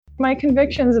My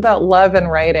convictions about love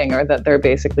and writing are that they're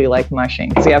basically like mushing,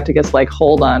 because you have to just like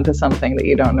hold on to something that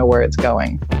you don't know where it's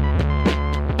going. Do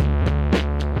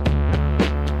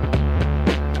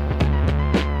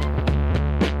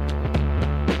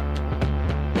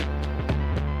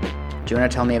you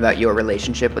want to tell me about your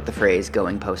relationship with the phrase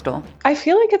going postal? I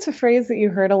feel like it's a phrase that you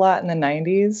heard a lot in the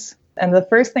 90s. And the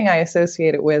first thing I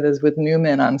associate it with is with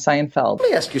Newman on Seinfeld.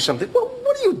 Let me ask you something.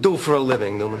 What do you do for a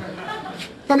living, Newman?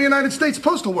 I'm a United States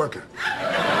postal worker.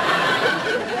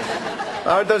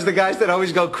 Aren't those the guys that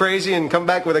always go crazy and come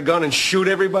back with a gun and shoot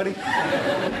everybody?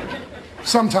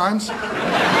 Sometimes.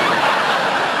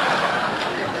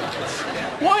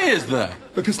 Why is that?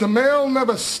 Because the mail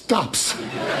never stops.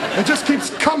 It just keeps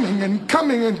coming and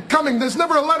coming and coming. There's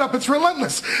never a let-up. It's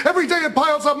relentless. Every day it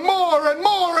piles up more and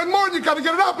more and more, and you gotta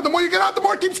get it out. And the more you get out, the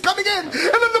more it keeps coming in. And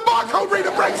then the barcode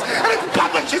reader breaks, and it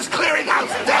publishes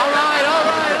clearinghouse. All right.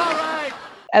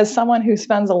 As someone who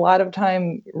spends a lot of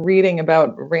time reading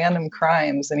about random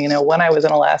crimes, and when I was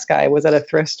in Alaska, I was at a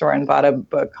thrift store and bought a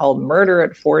book called Murder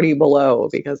at 40 Below,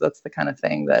 because that's the kind of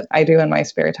thing that I do in my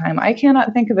spare time. I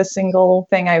cannot think of a single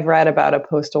thing I've read about a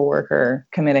postal worker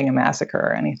committing a massacre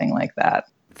or anything like that.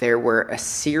 There were a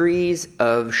series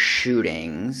of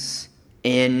shootings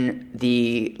in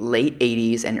the late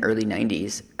 80s and early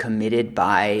 90s committed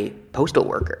by postal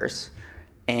workers.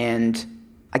 And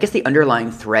I guess the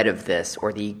underlying thread of this,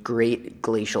 or the great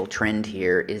glacial trend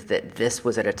here, is that this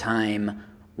was at a time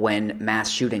when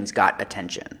mass shootings got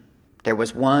attention. There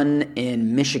was one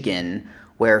in Michigan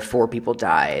where 4 people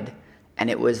died, and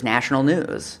it was national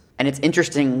news. And it's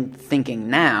interesting thinking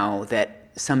now that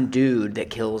some dude that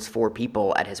kills 4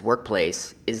 people at his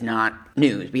workplace is not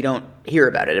news. We don't hear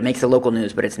about it. It makes the local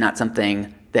news, but it's not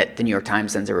something that the New York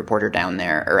Times sends a reporter down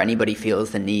there, or anybody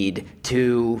feels the need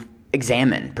to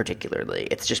examine particularly.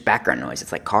 It's just background noise.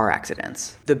 It's like car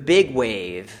accidents. The big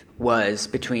wave was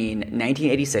between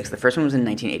 1986, the first one was in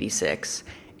 1986,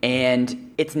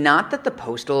 and it's not that the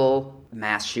postal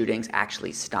mass shootings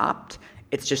actually stopped,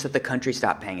 it's just that the country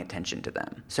stopped paying attention to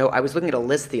them. So I was looking at a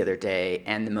list the other day,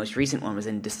 and the most recent one was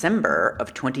in December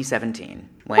of 2017,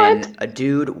 when a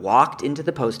dude walked into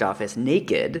the post office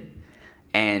naked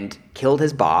and killed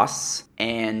his boss,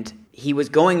 and he was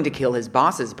going to kill his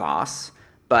boss's boss,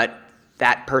 but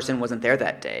that person wasn't there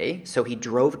that day, so he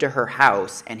drove to her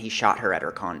house and he shot her at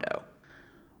her condo.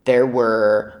 There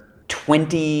were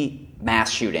 20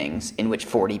 mass shootings in which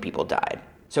 40 people died.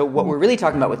 So what we're really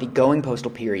talking about with the going postal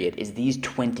period is these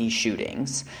 20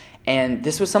 shootings. And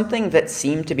this was something that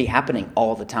seemed to be happening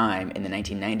all the time in the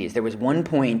 1990s. There was one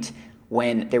point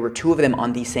when there were 2 of them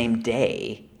on the same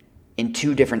day in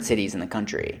 2 different cities in the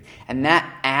country. And that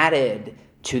added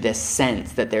to this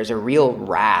sense that there's a real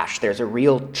rash, there's a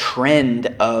real trend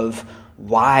of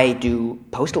why do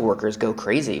postal workers go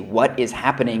crazy? What is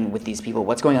happening with these people?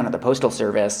 What's going on at the Postal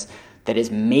Service that is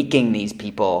making these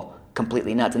people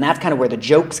completely nuts? And that's kind of where the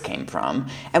jokes came from.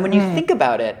 And when you think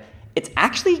about it, it's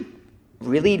actually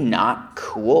really not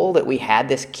cool that we had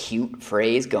this cute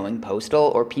phrase going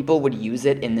postal, or people would use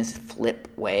it in this flip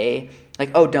way. Like,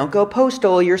 oh, don't go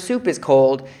postal, your soup is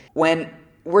cold. When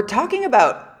we're talking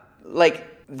about, like,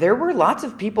 there were lots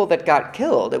of people that got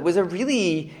killed. It was a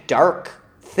really dark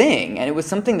thing, and it was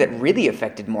something that really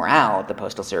affected morale at the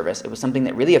Postal Service. It was something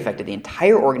that really affected the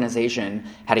entire organization,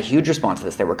 had a huge response to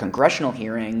this. There were congressional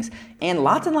hearings, and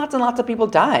lots of people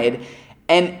died.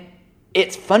 And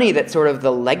it's funny that sort of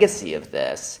the legacy of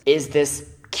this is this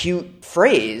cute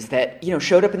phrase that,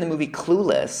 showed up in the movie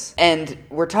Clueless. And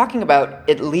we're talking about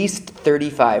at least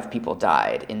 35 people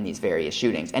died in these various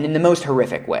shootings, and in the most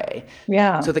horrific way.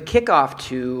 Yeah. So the kickoff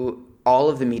to all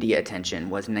of the media attention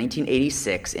was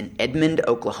 1986 in Edmond,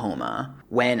 Oklahoma,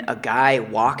 when a guy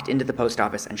walked into the post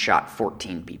office and shot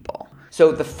 14 people.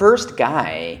 So the first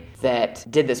guy that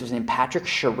did this was named Patrick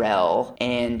Sherrill,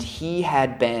 and he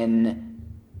had been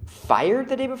fired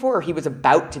the day before, or he was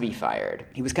about to be fired.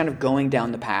 He was kind of going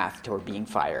down the path toward being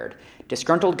fired.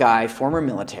 Disgruntled guy, former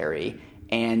military,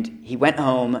 and he went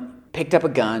home, picked up a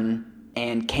gun,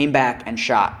 and came back and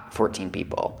shot 14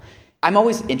 people. I'm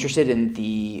always interested in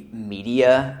the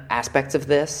media aspects of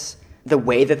this, the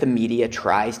way that the media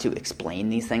tries to explain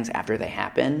these things after they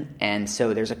happen. And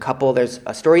so there's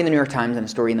a story in the New York Times and a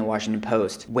story in the Washington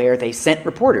Post where they sent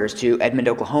reporters to Edmond,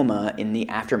 Oklahoma in the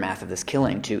aftermath of this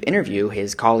killing to interview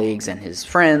his colleagues and his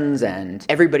friends and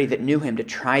everybody that knew him to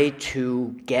try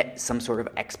to get some sort of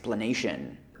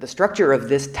explanation. The structure of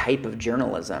this type of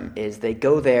journalism is they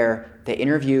go there, they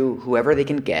interview whoever they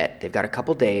can get, they've got a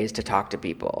couple days to talk to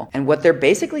people, and what they're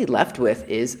basically left with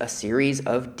is a series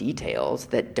of details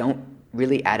that don't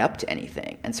really add up to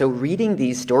anything. And so reading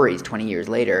these stories 20 years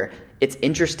later, it's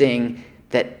interesting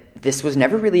that this was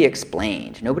never really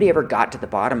explained. Nobody ever got to the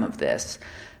bottom of this,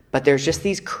 but there's just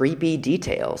these creepy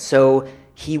details. So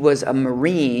he was a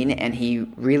Marine, and he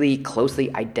really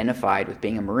closely identified with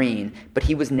being a Marine, but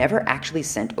he was never actually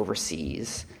sent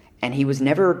overseas, and he was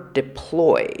never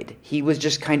deployed. He was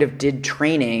just kind of did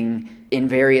training in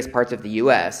various parts of the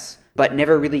U.S., but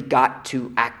never really got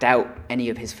to act out any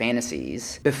of his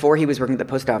fantasies. Before he was working at the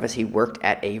post office, he worked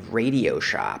at a radio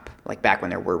shop, like back when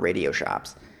there were radio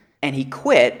shops. And he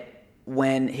quit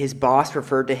when his boss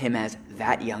referred to him as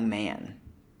that young man.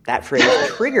 That phrase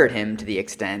triggered him to the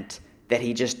extent that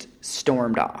he just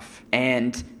stormed off.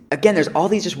 And again, there's all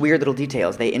these just weird little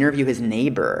details. They interview his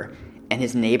neighbor, and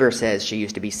his neighbor says she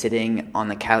used to be sitting on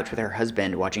the couch with her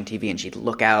husband watching TV, and she'd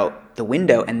look out the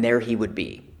window, and there he would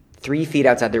be, 3 feet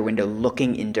outside their window,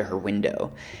 looking into her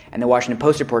window. And the Washington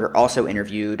Post reporter also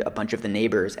interviewed a bunch of the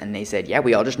neighbors, and they said, yeah,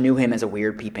 we all just knew him as a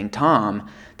weird peeping Tom,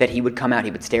 that he would come out,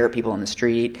 he would stare at people on the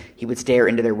street, he would stare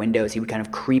into their windows, he would kind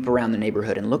of creep around the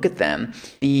neighborhood and look at them.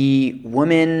 The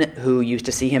woman who used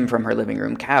to see him from her living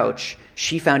room couch,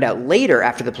 she found out later,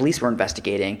 after the police were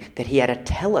investigating, that he had a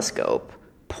telescope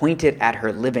pointed at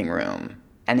her living room,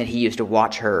 and that he used to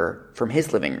watch her from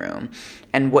his living room.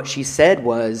 And what she said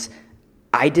was,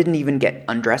 I didn't even get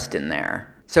undressed in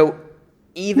there. So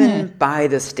even by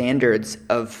the standards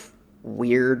of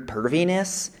weird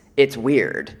perviness, it's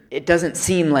weird. It doesn't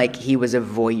seem like he was a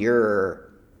voyeur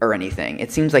or anything.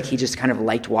 It seems like he just kind of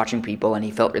liked watching people, and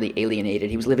he felt really alienated.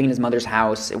 He was living in his mother's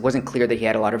house. It wasn't clear that he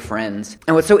had a lot of friends.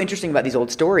 And what's so interesting about these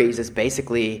old stories is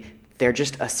basically they're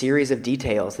just a series of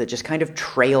details that just kind of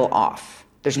trail off.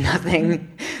 There's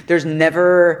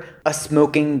never a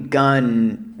smoking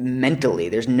gun mentally.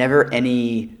 There's never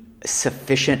any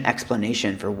sufficient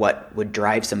explanation for what would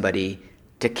drive somebody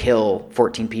to kill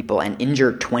 14 people and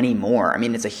injure 20 more. I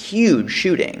mean, it's a huge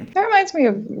shooting. That reminds me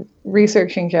of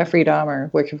researching Jeffrey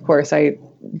Dahmer, which of course I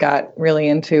got really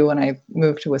into when I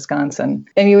moved to Wisconsin.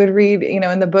 And you would read,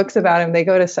 in the books about him, they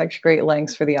go to such great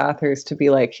lengths for the authors to be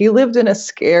like, he lived in a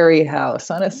scary house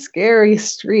on a scary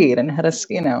street and had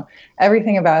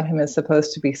everything about him is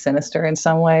supposed to be sinister in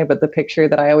some way. But the picture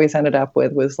that I always ended up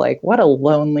with was like, what a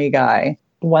lonely guy.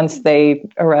 Once they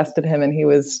arrested him and he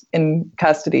was in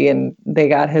custody and they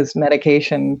got his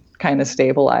medication kind of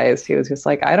stabilized, he was just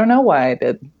like, I don't know why I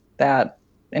did that.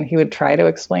 And he would try to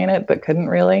explain it, but couldn't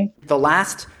really. The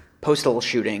last postal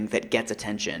shooting that gets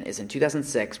attention is in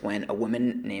 2006 when a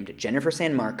woman named Jennifer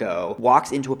San Marco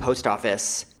walks into a post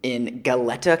office in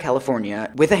Goleta,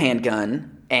 California with a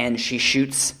handgun, and she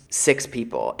shoots 6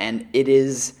 people. And it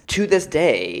is, to this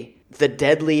day, the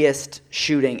deadliest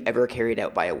shooting ever carried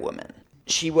out by a woman.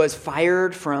 She was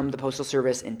fired from the Postal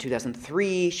Service in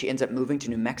 2003. She ends up moving to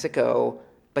New Mexico.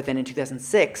 But then in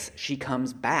 2006, she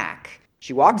comes back.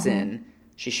 She walks in.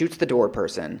 She shoots the door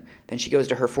person. Then she goes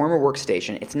to her former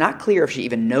workstation. It's not clear if she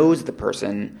even knows the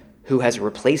person who has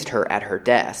replaced her at her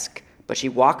desk. But she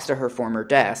walks to her former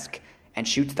desk and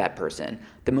shoots that person.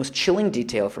 The most chilling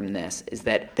detail from this is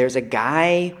that there's a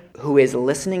guy who is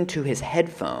listening to his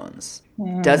headphones,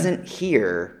 doesn't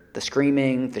hear the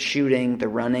screaming, the shooting, the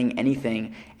running,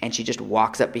 anything, and she just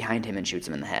walks up behind him and shoots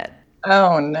him in the head.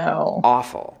 Oh, no.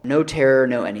 Awful. No terror,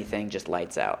 no anything, just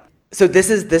lights out. So this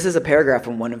is a paragraph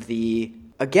from one of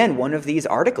these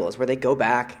articles where they go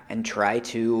back and try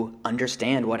to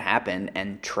understand what happened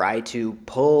and try to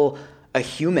pull a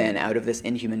human out of this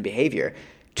inhuman behavior.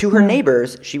 To her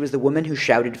neighbors, she was the woman who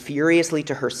shouted furiously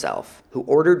to herself, who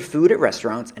ordered food at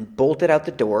restaurants and bolted out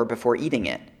the door before eating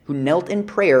it, who knelt in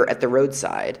prayer at the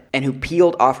roadside, and who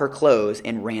peeled off her clothes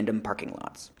in random parking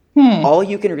lots. All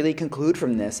you can really conclude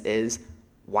from this is,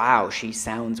 wow, she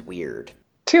sounds weird.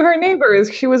 To her neighbors,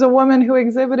 she was a woman who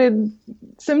exhibited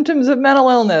symptoms of mental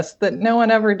illness that no one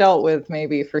ever dealt with,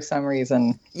 maybe for some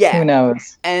reason. Yeah. Who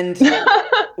knows? And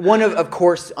one of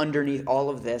course, underneath all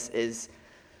of this is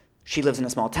she lives in a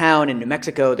small town in New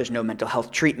Mexico. There's no mental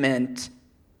health treatment.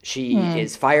 She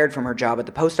is fired from her job at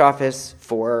the post office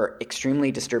for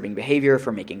extremely disturbing behavior,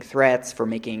 for making threats, for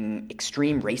making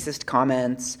extreme racist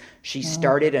comments. She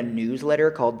started a newsletter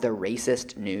called The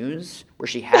Racist News, where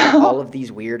she had all of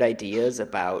these weird ideas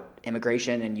about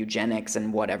immigration and eugenics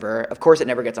and whatever. Of course, it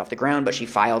never gets off the ground, but she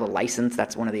filed a license.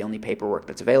 That's one of the only paperwork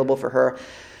that's available for her.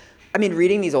 I mean,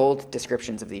 reading these old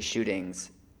descriptions of these shootings,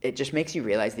 it just makes you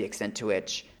realize the extent to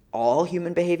which all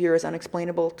human behavior is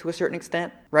unexplainable to a certain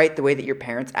extent, right? The way that your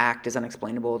parents act is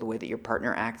unexplainable. The way that your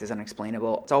partner acts is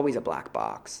unexplainable. It's always a black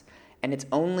box. And it's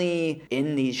only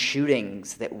in these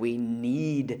shootings that we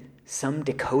need some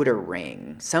decoder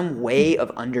ring, some way of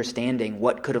understanding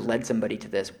what could have led somebody to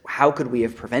this. How could we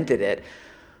have prevented it?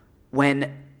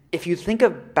 When if you think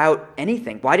about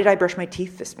anything, why did I brush my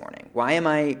teeth this morning? Why am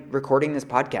I recording this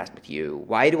podcast with you?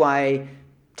 Why do I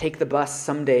take the bus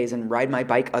some days and ride my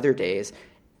bike other days?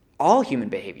 All human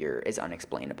behavior is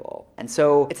unexplainable. And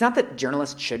so it's not that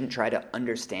journalists shouldn't try to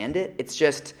understand it. It's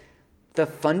just the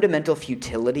fundamental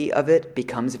futility of it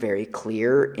becomes very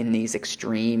clear in these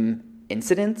extreme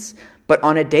incidents. But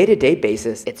on a day-to-day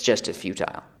basis, it's just as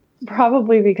futile.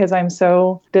 Probably because I'm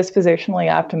so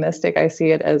dispositionally optimistic, I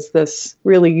see it as this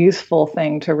really useful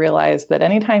thing to realize that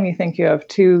anytime you think you have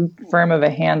too firm of a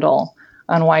handle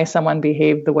on why someone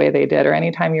behaved the way they did, or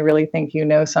anytime you really think you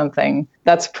know something,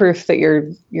 that's proof that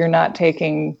you're not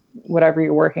taking whatever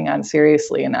you're working on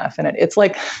seriously enough. And it's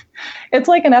like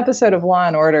an episode of Law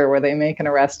and Order where they make an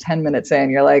arrest 10 minutes in.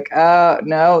 You're like, oh,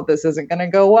 no, this isn't going to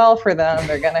go well for them.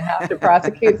 They're going to have to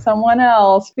prosecute someone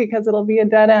else because it'll be a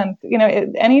dead end.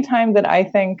 Anytime that I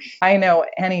think I know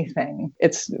anything,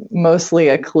 it's mostly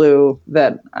a clue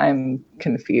that I'm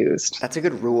confused. That's a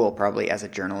good rule, probably, as a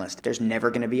journalist. There's never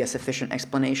going to be a sufficient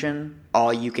explanation.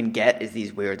 All you can get is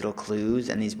these weird little clues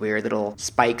and these weird little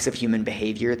spikes of human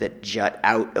behavior that jut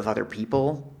out of other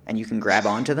people, and you can grab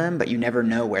onto them, but you never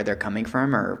know where they're coming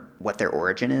from or what their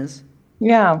origin is.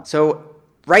 Yeah. So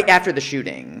right after the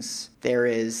shootings, there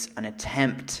is an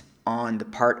attempt on the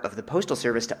part of the Postal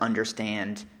Service to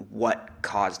understand what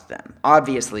caused them.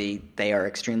 Obviously, they are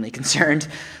extremely concerned.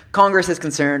 Congress is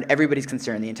concerned. Everybody's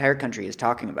concerned. The entire country is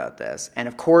talking about this. And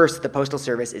of course, the Postal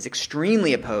Service is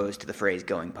extremely opposed to the phrase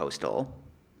going postal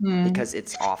because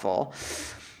it's awful.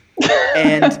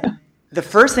 And the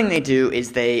first thing they do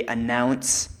is they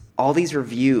announce all these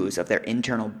reviews of their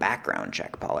internal background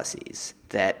check policies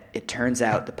that it turns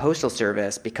out the Postal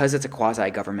Service, because it's a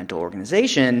quasi-governmental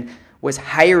organization, was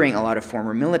hiring a lot of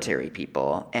former military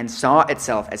people and saw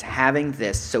itself as having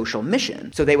this social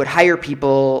mission. So they would hire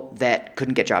people that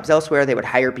couldn't get jobs elsewhere. They would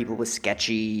hire people with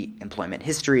sketchy employment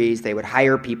histories. They would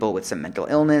hire people with some mental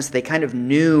illness. They kind of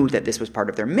knew that this was part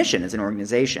of their mission as an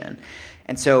organization.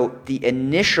 And so the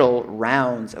initial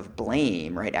rounds of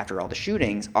blame right after all the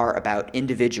shootings are about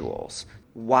individuals.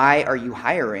 Why are you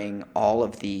hiring all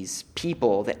of these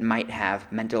people that might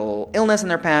have mental illness in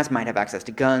their past, might have access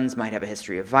to guns, might have a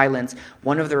history of violence?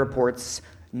 One of the reports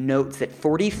notes that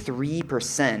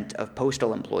 43% of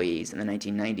postal employees in the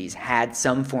 1990s had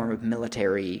some form of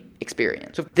military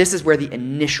experience. So this is where the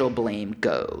initial blame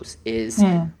goes, is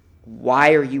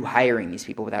why are you hiring these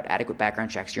people without adequate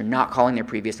background checks? You're not calling their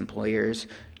previous employers.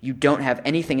 You don't have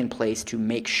anything in place to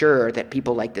make sure that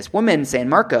people like this woman, San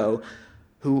Marco,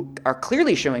 who are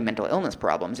clearly showing mental illness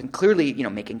problems and clearly,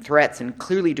 making threats and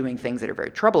clearly doing things that are very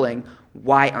troubling.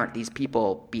 Why aren't these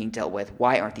people being dealt with?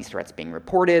 Why aren't these threats being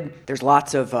reported? There's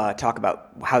lots of talk about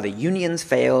how the unions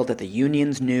failed, that the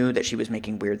unions knew that she was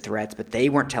making weird threats, but they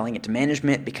weren't telling it to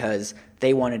management because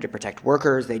they wanted to protect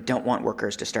workers. They don't want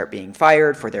workers to start being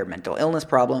fired for their mental illness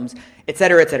problems, et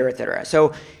cetera, et cetera, et cetera.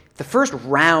 So the first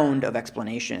round of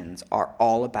explanations are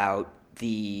all about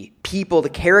the people, the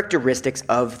characteristics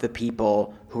of the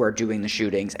people who are doing the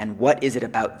shootings, and what is it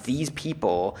about these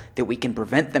people that we can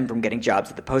prevent them from getting jobs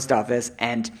at the post office,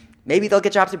 and maybe they'll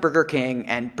get jobs at Burger King,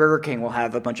 and Burger King will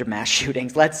have a bunch of mass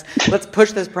shootings. Let's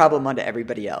push this problem onto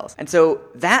everybody else. And so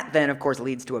that then, of course,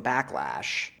 leads to a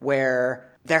backlash where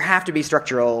there have to be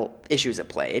structural issues at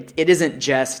play. It isn't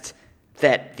just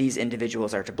that these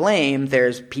individuals are to blame.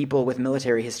 There's people with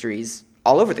military histories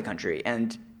all over the country,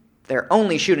 and they're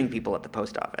only shooting people at the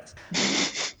post office.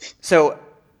 So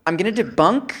I'm going to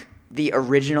debunk the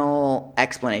original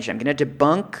explanation. I'm going to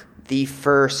debunk the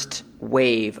first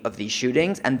wave of these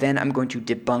shootings, and then I'm going to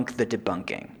debunk the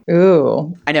debunking.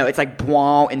 Ooh. I know, it's like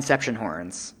Bouin Inception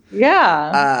horns.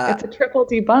 Yeah, it's a triple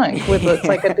debunk. It's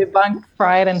like a debunked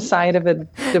pride inside of a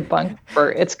debunked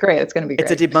bird. It's great. It's going to be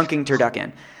great. It's a debunking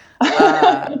turducken.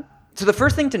 So the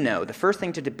first thing to know, the first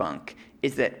thing to debunk,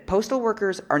 is that postal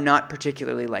workers are not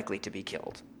particularly likely to be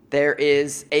killed. There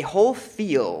is a whole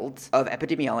field of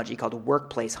epidemiology called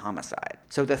workplace homicide.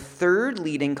 So the third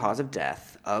leading cause of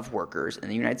death of workers in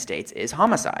the United States is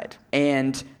homicide.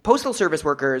 And postal service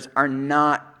workers are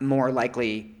not more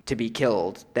likely to be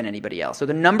killed than anybody else. So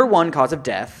the number one cause of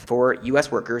death for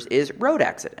U.S. workers is road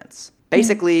accidents.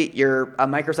 Basically, you're a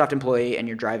Microsoft employee and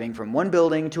you're driving from one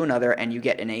building to another and you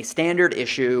get in a standard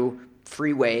issue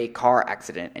freeway car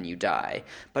accident and you die.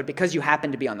 But because you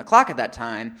happen to be on the clock at that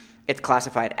time, it's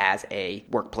classified as a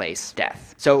workplace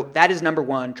death. So that is number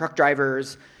one. Truck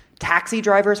drivers, taxi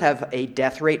drivers have a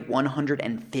death rate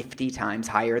 150 times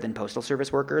higher than postal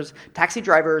service workers. Taxi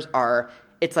drivers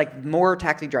it's like more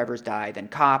taxi drivers die than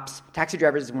cops. Taxi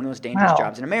drivers is one of the most dangerous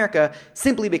jobs in America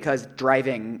simply because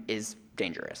driving is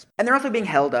dangerous. And they're also being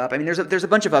held up. I mean, there's a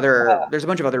bunch of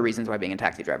other reasons why being a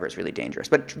taxi driver is really dangerous,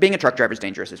 but being a truck driver is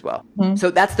dangerous as well.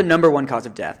 So that's the number one cause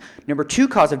of death. Number two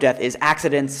cause of death is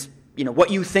accidents.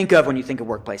 What you think of when you think of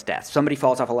workplace deaths. Somebody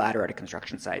falls off a ladder at a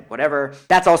construction site, whatever.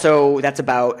 That's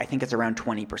about, I think it's around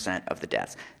 20% of the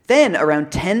deaths. Then around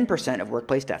 10% of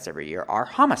workplace deaths every year are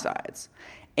homicides.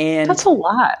 And that's a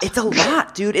lot. It's a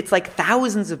lot, dude. It's like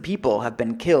thousands of people have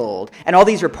been killed. And all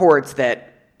these reports that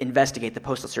investigate the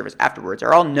Postal Service afterwards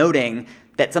are all noting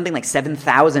that something like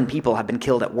 7,000 people have been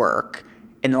killed at work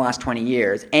in the last 20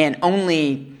 years. And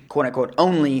only, quote unquote,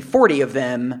 only 40 of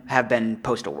them have been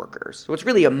postal workers. So it's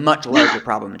really a much larger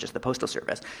problem than just the Postal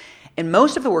Service. And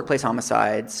most of the workplace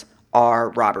homicides are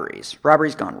robberies.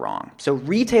 Robberies gone wrong. So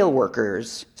retail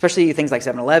workers, especially things like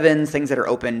 7-Elevens, things that are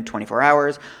open 24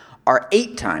 hours, are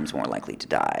 8 times more likely to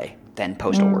die than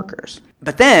postal workers.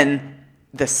 But then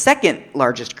the second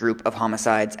largest group of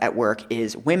homicides at work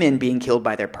is women being killed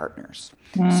by their partners.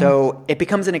 So it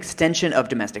becomes an extension of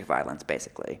domestic violence,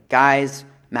 basically. Guys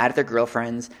mad at their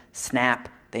girlfriends, snap,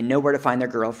 they know where to find their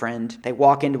girlfriend, they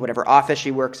walk into whatever office she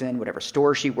works in, whatever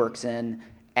store she works in,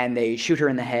 and they shoot her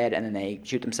in the head, and then they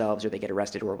shoot themselves or they get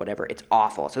arrested or whatever. It's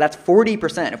awful. So that's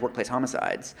 40% of workplace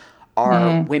homicides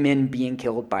are women being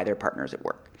killed by their partners at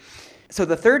work. So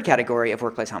the third category of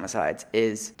workplace homicides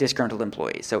is disgruntled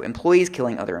employees. So employees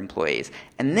killing other employees.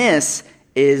 And this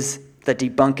is the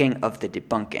debunking of the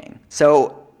debunking.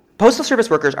 So Postal Service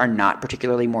workers are not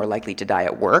particularly more likely to die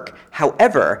at work.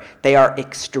 However, they are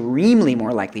extremely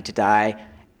more likely to die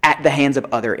at the hands of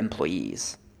other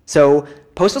employees. So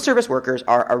Postal Service workers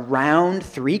are around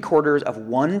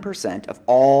 0.75% of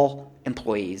all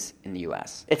employees in the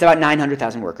U.S. It's about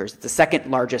 900,000 workers. It's the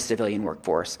second largest civilian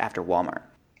workforce after Walmart.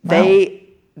 Wow.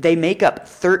 They make up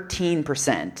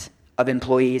 13% of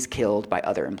employees killed by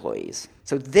other employees.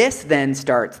 So this then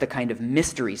starts the kind of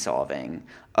mystery solving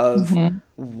of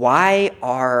why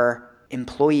are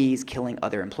employees killing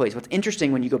other employees. What's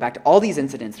interesting when you go back to all these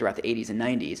incidents throughout the 80s and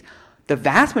 90s, the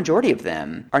vast majority of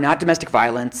them are not domestic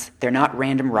violence. They're not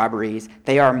random robberies.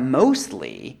 They are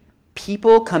mostly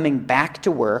people coming back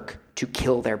to work to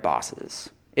kill their bosses.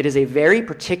 It is a very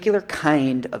particular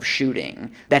kind of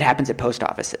shooting that happens at post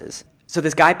offices. So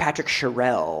this guy, Patrick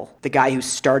Sherrill, the guy who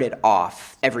started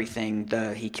off everything,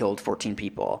 he killed 14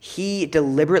 people, he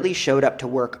deliberately showed up to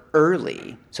work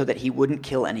early so that he wouldn't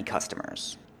kill any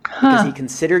customers. Because he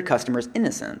considered customers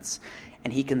innocents.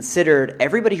 And he considered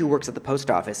everybody who works at the post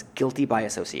office guilty by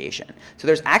association. So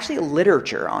there's actually a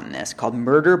literature on this called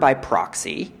murder by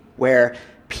proxy, where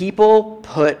people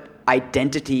put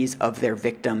identities of their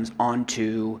victims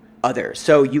onto others.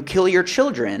 So you kill your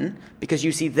children because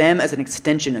you see them as an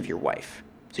extension of your wife.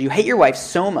 So you hate your wife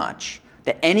so much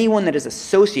that anyone that is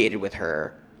associated with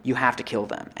her, you have to kill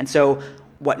them. And so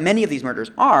what many of these murders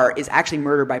are is actually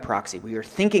murder by proxy. We are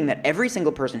thinking that every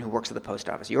single person who works at the post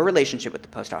office, your relationship with the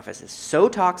post office is so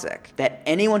toxic that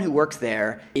anyone who works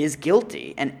there is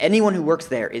guilty, and anyone who works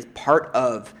there is part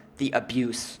of the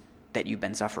abuse that you've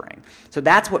been suffering. So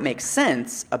that's what makes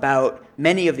sense about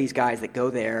many of these guys that go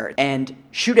there and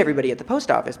shoot everybody at the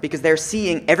post office, because they're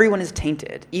seeing everyone is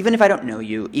tainted. Even if I don't know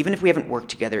you, even if we haven't worked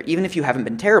together, even if you haven't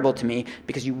been terrible to me,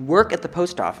 because you work at the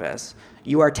post office,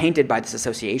 you are tainted by this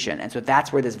association. And so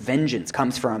that's where this vengeance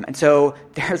comes from. And so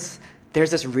there's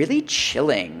this really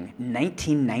chilling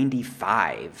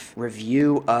 1995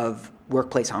 review of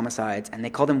workplace homicides, and they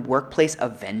call them workplace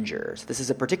avengers. This is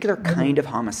a particular kind of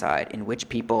homicide in which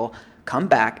people come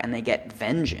back and they get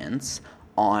vengeance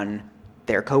on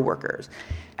their coworkers.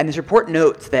 And this report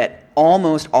notes that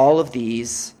almost all of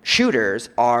these shooters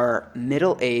are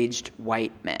middle-aged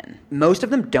white men. Most of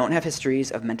them don't have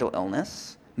histories of mental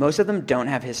illness. Most of them don't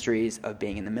have histories of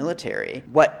being in the military.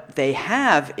 What they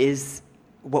have is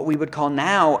what we would call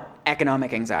now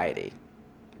economic anxiety,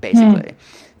 basically.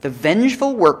 The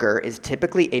vengeful worker is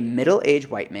typically a middle-aged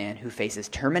white man who faces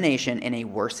termination in a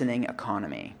worsening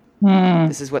economy.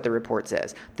 This is what the report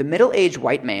says. The middle-aged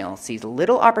white male sees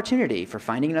little opportunity for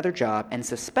finding another job and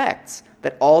suspects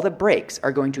that all the breaks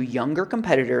are going to younger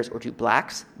competitors or to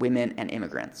blacks, women, and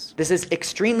immigrants. This is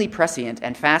extremely prescient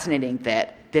and fascinating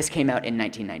that this came out in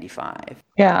 1995.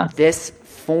 Yeah. This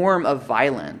form of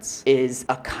violence is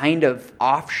a kind of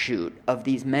offshoot of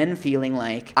these men feeling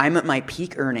like, I'm at my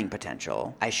peak earning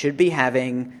potential. I should be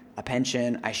having a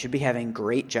pension. I should be having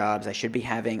great jobs. I should be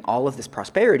having all of this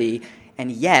prosperity. And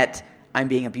yet, I'm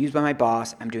being abused by my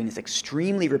boss. I'm doing this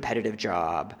extremely repetitive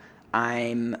job.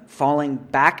 I'm falling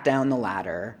back down the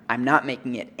ladder, I'm not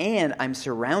making it, and I'm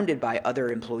surrounded by other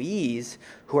employees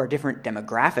who are different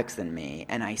demographics than me,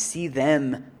 and I see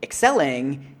them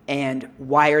excelling, and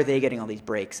why are they getting all these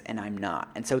breaks and I'm not?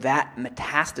 And so that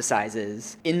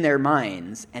metastasizes in their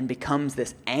minds and becomes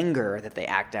this anger that they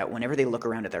act out whenever they look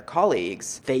around at their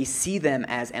colleagues. They see them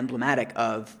as emblematic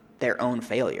of their own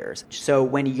failures. So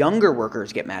when younger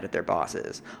workers get mad at their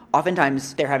bosses,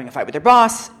 oftentimes they're having a fight with their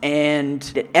boss and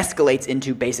it escalates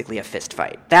into basically a fist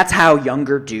fight. That's how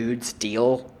younger dudes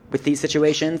deal with these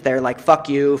situations. They're like, fuck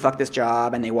you, fuck this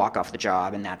job, and they walk off the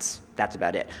job, and that's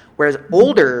about it. Whereas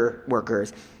older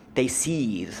workers, they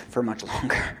seethe for much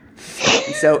longer.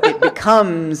 And so it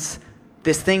becomes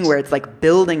this thing where it's like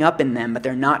building up in them, but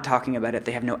they're not talking about it.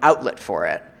 They have no outlet for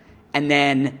it. And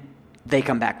then they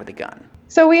come back with a gun.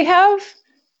 So we have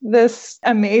this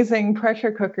amazing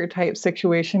pressure cooker type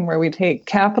situation where we take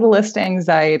capitalist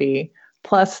anxiety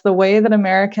plus the way that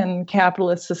American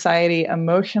capitalist society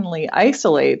emotionally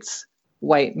isolates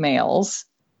white males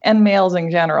and males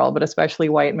in general, but especially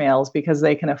white males because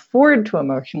they can afford to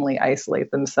emotionally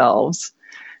isolate themselves.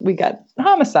 We got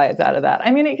homicides out of that. I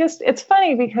mean, it's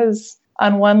funny because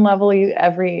on one level,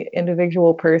 every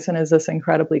individual person is this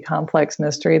incredibly complex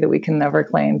mystery that we can never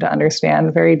claim to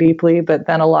understand very deeply. But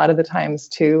then a lot of the times,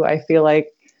 too, I feel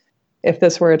like if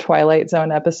this were a Twilight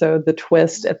Zone episode, the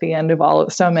twist at the end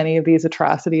of so many of these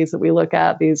atrocities that we look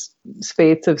at, these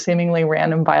fates of seemingly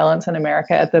random violence in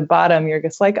America, at the bottom, you're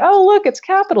just like, oh, look, it's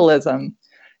capitalism.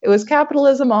 It was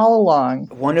capitalism all along.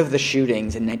 One of the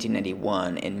shootings in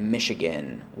 1991 in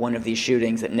Michigan, one of these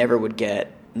shootings that never would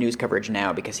get news coverage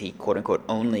now because he, quote-unquote,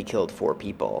 only killed 4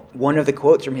 people. One of the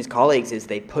quotes from his colleagues is,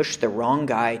 they pushed the wrong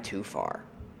guy too far.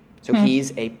 So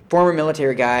he's a former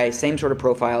military guy, same sort of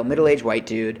profile, middle-aged white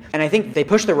dude. And I think they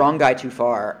push the wrong guy too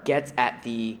far gets at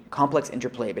the complex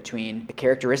interplay between the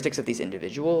characteristics of these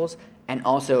individuals and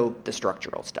also the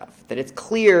structural stuff. That it's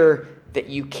clear that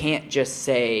you can't just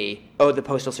say, oh, the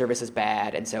Postal Service is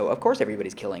bad, and so of course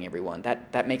everybody's killing everyone.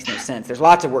 That makes no sense. There's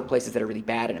lots of workplaces that are really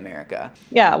bad in America.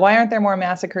 Yeah, why aren't there more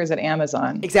massacres at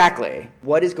Amazon? Exactly.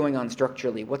 What is going on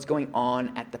structurally? What's going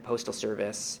on at the Postal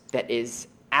Service that is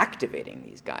activating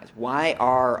these guys? Why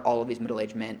are all of these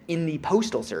middle-aged men in the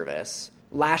Postal Service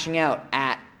lashing out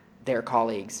at their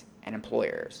colleagues and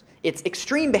employers? It's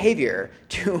extreme behavior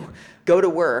to go to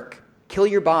work, kill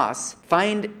your boss,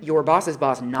 find your boss's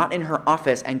boss not in her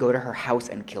office, and go to her house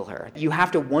and kill her. You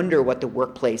have to wonder what the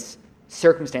workplace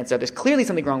circumstances are. There's clearly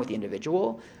something wrong with the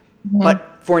individual,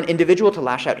 but for an individual to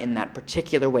lash out in that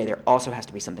particular way, there also has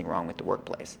to be something wrong with the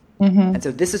workplace. And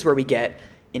so this is where we get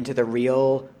into the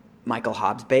real Michael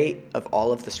Hobbs bait of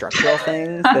all of the structural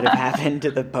things that have happened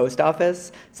to the post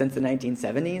office since the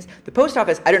 1970s. The post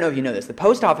office, I don't know if you know this, the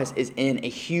post office is in a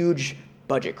huge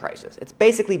budget crisis. It's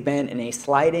basically been in a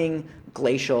sliding,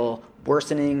 glacial,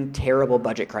 worsening, terrible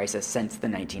budget crisis since the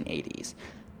 1980s.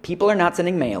 People are not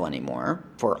sending mail anymore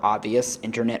for obvious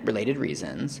internet-related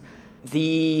reasons.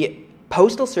 The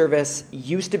Postal Service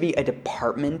used to be a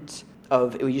department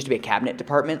it used to be a cabinet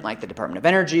department, like the Department of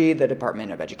Energy, the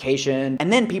Department of Education.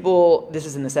 And then this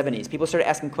is in the 70s, people started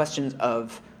asking questions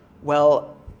of,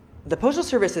 well, the Postal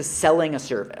Service is selling a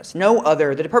service.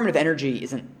 The Department of Energy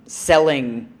isn't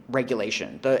selling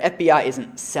regulation. The FBI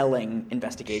isn't selling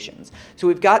investigations. So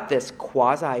we've got this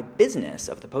quasi-business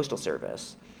of the Postal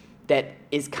Service that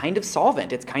is kind of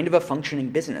solvent. It's kind of a functioning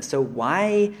business. So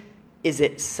why is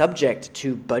it subject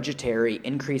to budgetary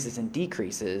increases and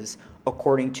decreases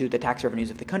according to the tax revenues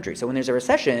of the country? So when there's a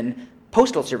recession,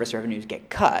 Postal Service revenues get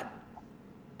cut.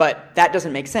 But that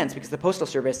doesn't make sense because the Postal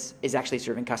Service is actually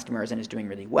serving customers and is doing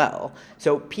really well.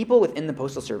 So people within the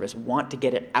Postal Service want to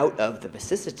get it out of the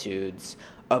vicissitudes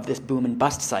of this boom and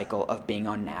bust cycle of being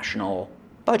on national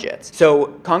budgets. So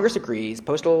Congress agrees.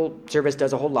 Postal Service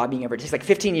does a whole lobbying effort. It takes like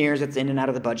 15 years. It's in and out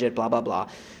of the budget, blah, blah, blah.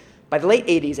 By the late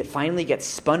 80s, it finally gets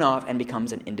spun off and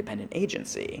becomes an independent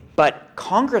agency. But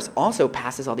Congress also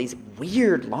passes all these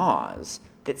weird laws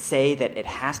that say that it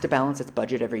has to balance its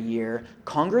budget every year.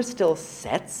 Congress still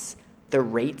sets the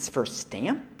rates for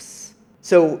stamps.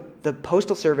 So the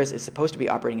Postal Service is supposed to be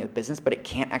operating as a business, but it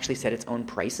can't actually set its own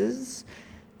prices.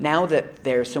 Now that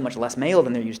there's so much less mail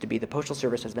than there used to be, the Postal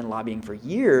Service has been lobbying for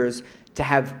years to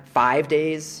have 5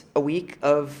 days a week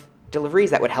of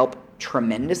deliveries. That would help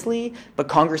tremendously, but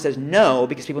Congress says no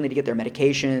because people need to get their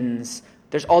medications.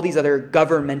 There's all these other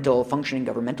functioning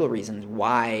governmental reasons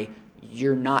why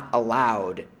you're not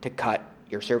allowed to cut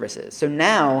your services. So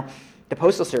now the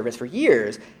Postal Service for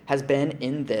years has been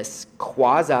in this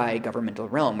quasi-governmental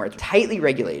realm where it's tightly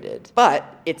regulated,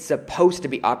 but it's supposed to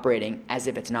be operating as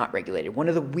if it's not regulated. One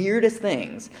of the weirdest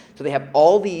things, so they have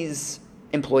all these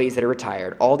employees that are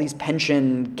retired, all these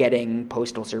pension-getting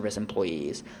Postal Service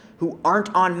employees who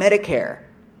aren't on Medicare.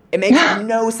 It makes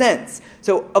no sense.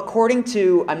 So according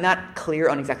to, I'm not clear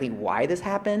on exactly why this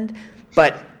happened,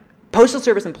 but Postal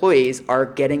Service employees are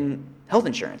getting health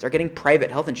insurance, are getting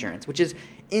private health insurance, which is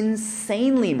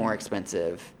insanely more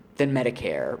expensive than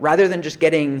Medicare, rather than just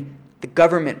getting the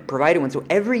government-provided one. So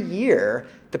every year,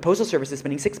 the Postal Service is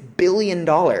spending $6 billion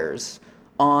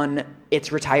on its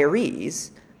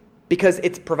retirees because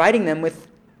it's providing them with,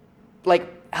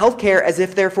 like, healthcare as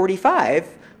if they're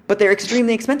 45, but they're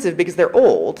extremely expensive because they're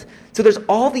old. So there's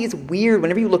all these weird,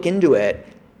 whenever you look into it,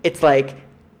 it's like,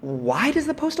 why does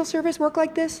the Postal Service work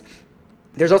like this?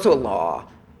 There's also a law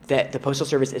that the Postal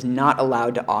Service is not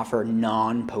allowed to offer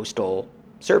non-postal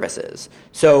services.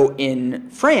 So in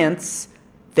France,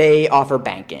 they offer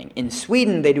banking. In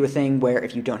Sweden, they do a thing where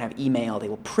if you don't have email, they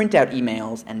will print out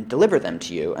emails and deliver them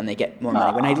to you, and they get more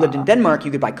money. When I lived in Denmark,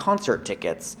 you could buy concert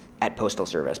tickets at Postal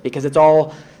Service because it's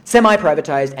all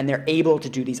semi-privatized, and they're able to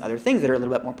do these other things that are a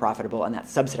little bit more profitable, and that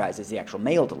subsidizes the actual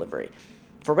mail delivery.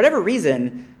 For whatever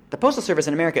reason, the Postal Service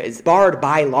in America is barred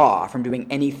by law from doing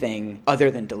anything other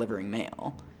than delivering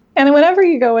mail. And whenever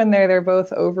you go in there, they're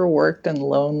both overworked and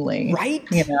lonely. Right?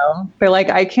 You know, they're like,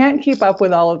 I can't keep up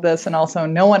with all of this. And also,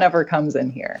 no one ever comes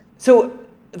in here. So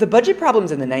the budget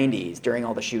problems in the 90s during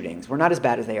all the shootings were not as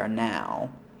bad as they are now.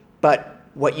 But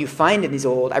what you find in these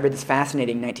I read this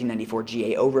fascinating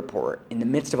 1994 GAO report in the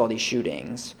midst of all these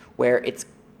shootings, where it's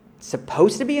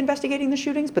supposed to be investigating the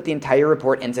shootings, but the entire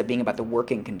report ends up being about the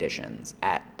working conditions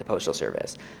at the Postal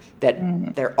Service.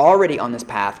 That they're already on this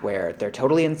path where they're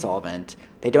totally insolvent,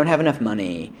 they don't have enough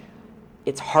money,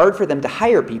 it's hard for them to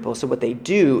hire people, so what they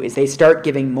do is they start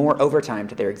giving more overtime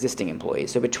to their existing employees.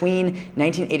 So between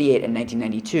 1988 and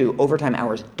 1992, overtime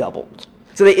hours doubled.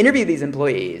 So they interview these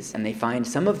employees, and they find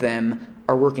some of them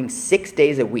are working 6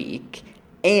 days a week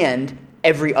and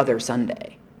every other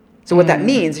Sunday. So what that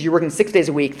means is you're working 6 days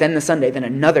a week, then the Sunday, then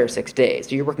another 6 days.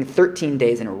 So you're working 13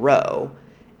 days in a row.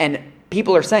 And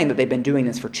people are saying that they've been doing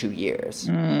this for 2 years.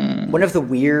 One of the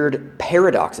weird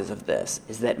paradoxes of this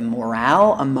is that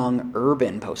morale among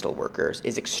urban postal workers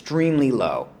is extremely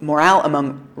low. Morale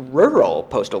among rural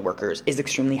postal workers is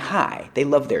extremely high. They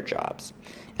love their jobs.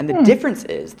 And the difference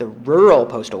is the rural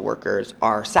postal workers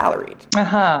are salaried.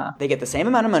 They get the same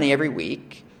amount of money every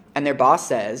week, and their boss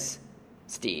says,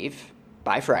 Steve,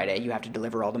 by Friday, you have to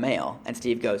deliver all the mail. And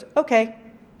Steve goes, okay.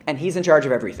 And he's in charge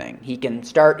of everything. He can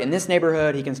start in this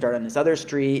neighborhood. He can start on this other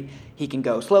street. He can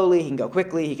go slowly. He can go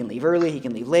quickly. He can leave early. He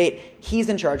can leave late. He's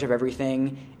in charge of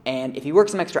everything. And if he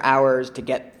works some extra hours to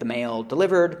get the mail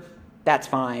delivered, that's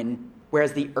fine.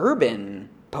 Whereas the urban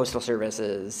postal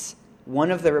services, one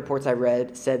of the reports I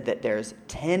read said that there's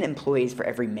 10 employees for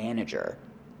every manager,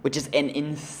 which is an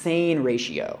insane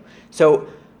ratio. So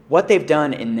what they've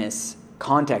done in this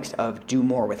context of do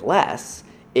more with less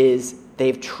is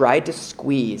they've tried to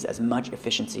squeeze as much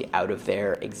efficiency out of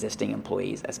their existing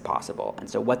employees as possible. And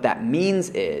so what that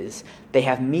means is they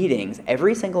have meetings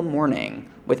every single morning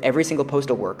with every single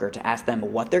postal worker to ask them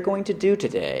what they're going to do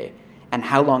today and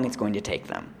how long it's going to take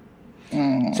them.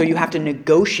 So you have to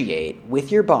negotiate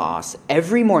with your boss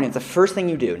every morning. It's the first thing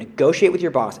you do. Negotiate with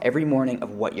your boss every morning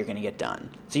of what you're going to get done.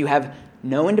 So you have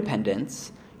no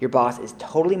independence. Your boss is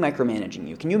totally micromanaging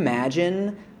you. Can you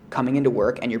imagine coming into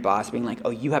work and your boss being like,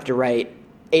 oh, you have to write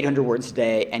 800 words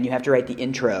today, and you have to write the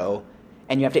intro,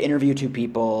 and you have to interview 2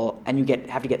 people, and you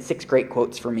have to get 6 great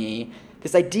quotes for me.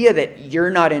 This idea that you're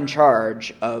not in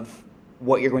charge of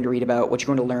what you're going to read about, what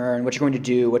you're going to learn, what you're going to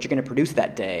do, what you're going to produce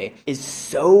that day is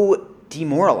so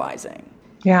demoralizing.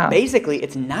 Yeah. Basically,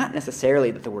 it's not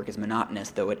necessarily that the work is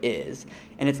monotonous, though it is,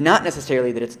 and it's not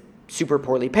necessarily that it's super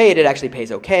poorly paid. It actually pays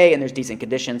okay, and there's decent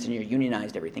conditions, and you're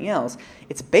unionized, everything else.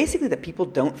 It's basically that people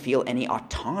don't feel any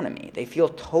autonomy. They feel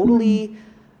totally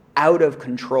out of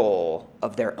control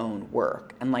of their own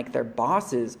work, and like their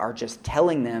bosses are just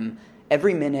telling them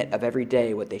every minute of every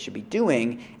day what they should be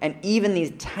doing, and even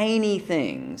these tiny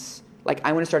things, like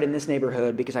I want to start in this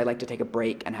neighborhood because I like to take a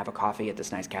break and have a coffee at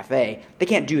this nice cafe. They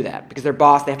can't do that because their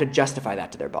boss, they have to justify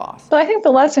that to their boss. So I think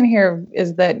the lesson here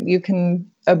is that you can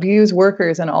abuse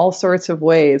workers in all sorts of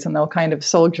ways, and they'll kind of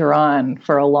soldier on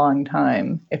for a long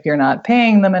time if you're not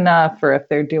paying them enough or if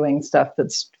they're doing stuff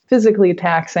that's physically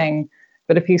taxing.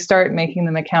 But if you start making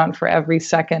them account for every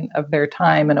second of their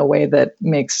time in a way that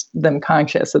makes them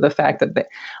conscious of the fact that they,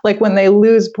 like when they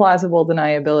lose plausible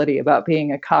deniability about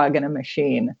being a cog in a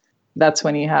machine, that's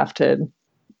when you have to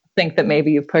think that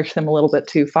maybe you've pushed them a little bit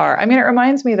too far. I mean, it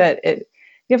reminds me that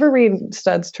you ever read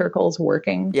Studs Terkel's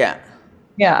Working? Yeah.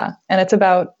 Yeah, and it's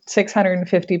about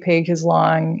 650 pages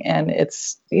long, and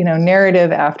it's,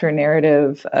 narrative after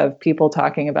narrative of people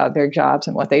talking about their jobs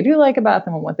and what they do like about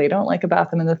them and what they don't like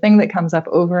about them. And the thing that comes up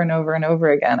over and over and over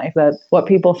again, I that what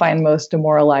people find most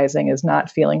demoralizing is not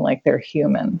feeling like they're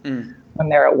human when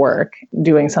they're at work,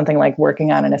 doing something like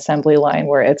working on an assembly line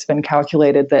where it's been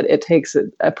calculated that it takes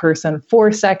a person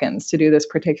 4 seconds to do this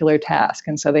particular task.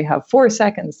 And so they have 4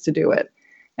 seconds to do it,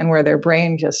 and where their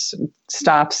brain just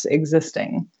stops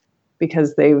existing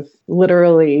because they've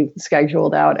literally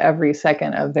scheduled out every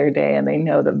second of their day, and they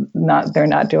know that they're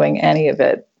not doing any of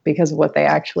it because of what they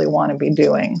actually want to be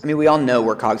doing. I mean, we all know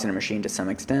we're cogs in a machine to some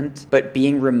extent, but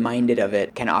being reminded of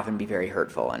it can often be very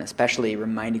hurtful, and especially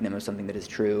reminding them of something that is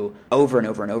true over and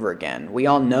over and over again. We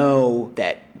all know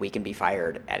that we can be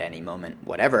fired at any moment,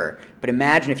 whatever, but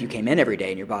imagine if you came in every day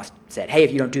and your boss said, hey,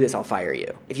 if you don't do this, I'll fire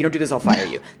you. If you don't do this, I'll fire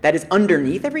you. That is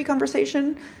underneath every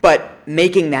conversation, but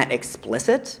making that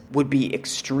explicit would be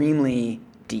extremely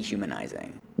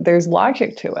dehumanizing. There's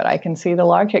logic to it. I can see the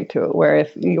logic to it, where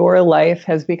if your life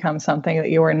has become something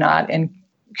that you are not in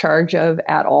charge of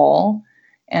at all,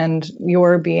 and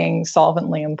you're being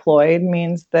solvently employed,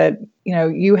 means that,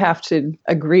 you have to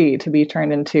agree to be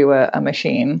turned into a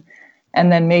machine.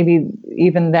 And then maybe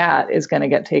even that is going to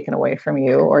get taken away from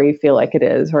you, or you feel like it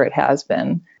is, or it has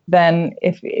been. Then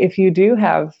if you do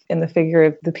have in the figure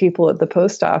of the people at the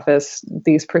post office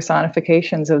these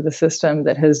personifications of the system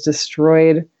that has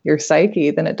destroyed your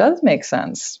psyche, then it does make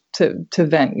sense to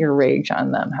vent your rage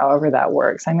on them, however that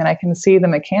works. I mean, I can see the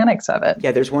mechanics of it.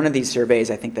 Yeah, there's one of these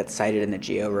surveys, I think that's cited in the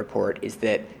GEO report, is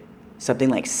that something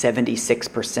like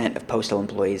 76% of postal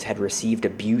employees had received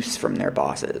abuse from their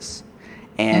bosses.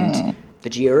 And the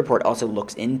GEO report also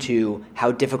looks into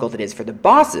how difficult it is for the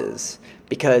bosses,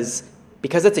 because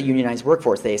it's a unionized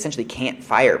workforce, they essentially can't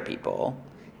fire people.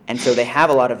 And so they have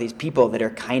a lot of these people that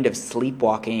are kind of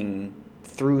sleepwalking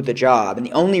through the job. And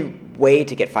the only way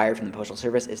to get fired from the Postal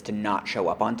Service is to not show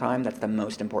up on time. That's the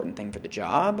most important thing for the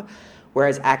job.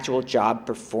 Whereas actual job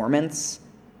performance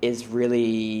is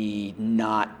really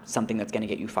not something that's going to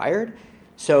get you fired.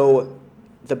 So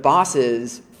the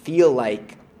bosses feel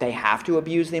like they have to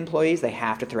abuse the employees, they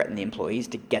have to threaten the employees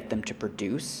to get them to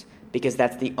produce, because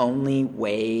that's the only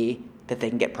way that they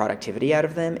can get productivity out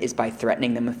of them, is by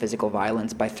threatening them with physical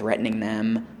violence, by threatening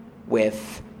them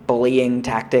with bullying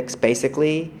tactics,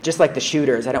 basically. Just like the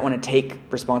shooters, I don't want to take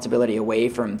responsibility away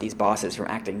from these bosses from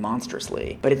acting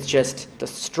monstrously, but it's just the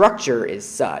structure is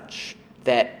such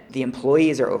that the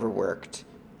employees are overworked,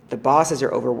 the bosses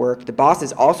are overworked, the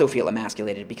bosses also feel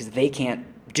emasculated because they can't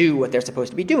do what they're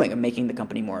supposed to be doing of making the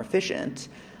company more efficient.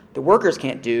 The workers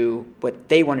can't do what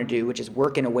they want to do, which is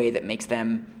work in a way that makes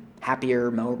them happier,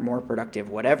 more productive,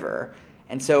 whatever.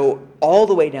 And so all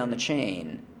the way down the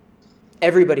chain,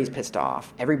 everybody's pissed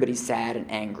off, everybody's sad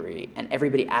and angry, and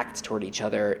everybody acts toward each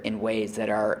other in ways that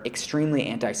are extremely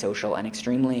antisocial and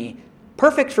extremely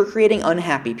perfect for creating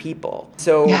unhappy people.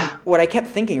 So what I kept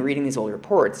thinking reading these old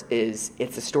reports is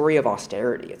it's a story of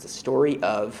austerity. It's a story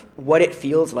of what it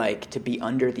feels like to be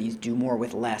under these do more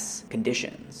with less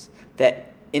conditions.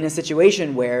 That in a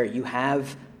situation where you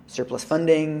have surplus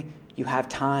funding, you have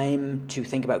time to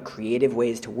think about creative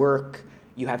ways to work,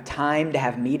 you have time to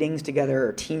have meetings together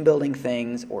or team building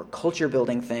things or culture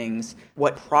building things,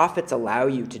 what profits allow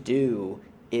you to do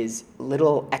is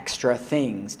little extra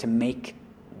things to make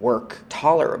work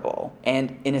tolerable.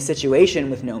 And in a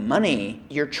situation with no money,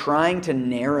 you're trying to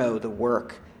narrow the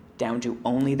work down to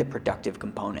only the productive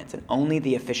components and only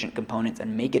the efficient components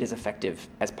and make it as effective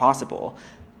as possible.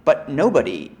 But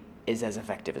nobody is as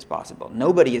effective as possible.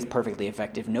 Nobody is perfectly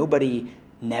effective. Nobody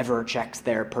never checks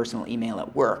their personal email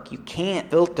at work. You can't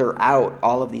filter out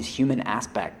all of these human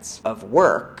aspects of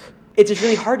work. It's just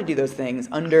really hard to do those things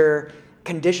under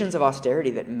conditions of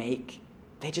austerity that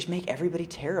just make everybody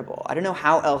terrible. I don't know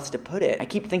how else to put it. I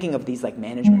keep thinking of these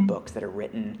management books that are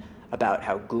written about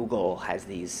how Google has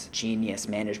these genius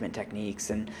management techniques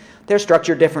and they're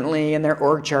structured differently and their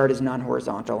org chart is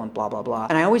non-horizontal and blah, blah, blah.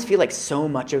 And I always feel like so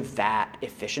much of that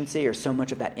efficiency or so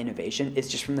much of that innovation is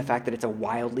just from the fact that it's a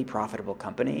wildly profitable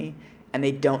company and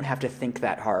they don't have to think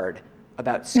that hard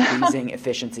about squeezing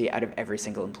efficiency out of every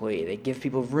single employee. They give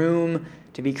people room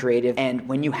to be creative. And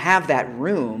when you have that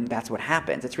room, that's what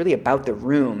happens. It's really about the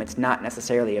room. It's not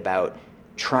necessarily about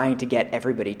trying to get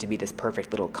everybody to be this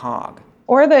perfect little cog.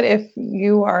 Or that if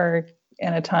you are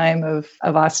in a time of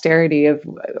austerity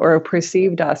or a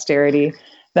perceived austerity,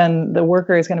 then the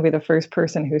worker is going to be the first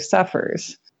person who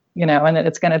suffers, and then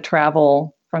it's going to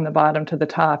travel from the bottom to the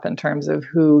top in terms of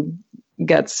who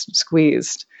gets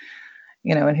squeezed.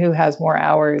 and who has more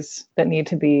hours that need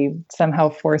to be somehow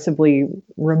forcibly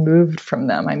removed from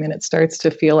them. I mean, it starts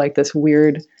to feel like this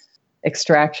weird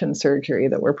extraction surgery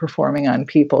that we're performing on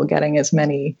people, getting as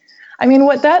many. I mean,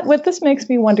 what this makes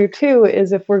me wonder too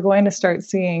is if we're going to start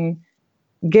seeing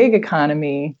gig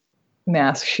economy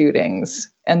mass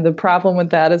shootings. And the problem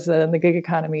with that is that in the gig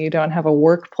economy, you don't have a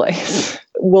workplace.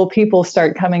 Will people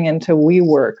start coming into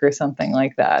WeWork or something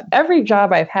like that? Every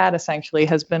job I've had essentially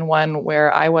has been one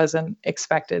where I wasn't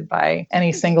expected by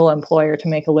any single employer to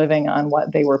make a living on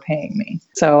what they were paying me.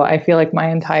 So I feel like my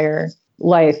entire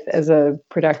life as a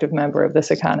productive member of this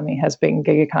economy has been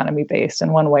gig economy based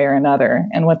in one way or another.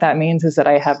 And what that means is that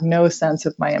I have no sense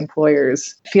of my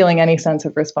employers feeling any sense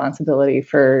of responsibility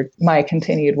for my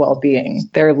continued well-being.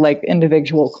 They're like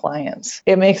individual clients.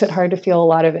 It makes it hard to feel a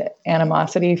lot of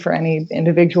animosity for any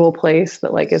individual place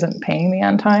that like isn't paying me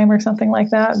on time or something like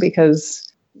that,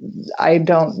 because I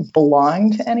don't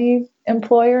belong to any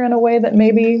employer in a way that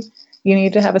maybe you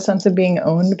need to have a sense of being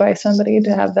owned by somebody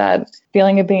to have that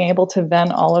feeling of being able to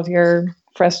vent all of your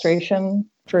frustration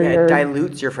It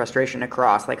dilutes your frustration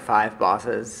across like 5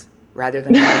 bosses rather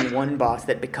than having one boss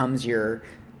that becomes your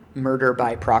murder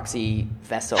by proxy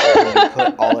vessel that you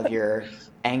put all of your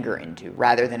anger into,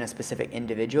 rather than a specific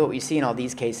individual. What you see in all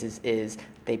these cases is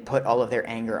they put all of their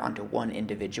anger onto one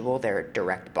individual, their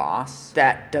direct boss.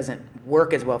 That doesn't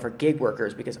work as well for gig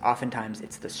workers because oftentimes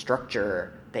it's the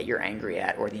structure that you're angry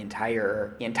at or the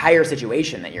entire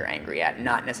situation that you're angry at,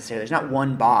 not necessarily, there's not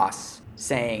one boss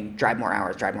saying drive more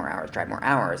hours, drive more hours, drive more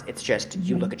hours. It's just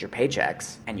you look at your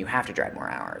paychecks and you have to drive more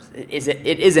hours. It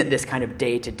isn't this kind of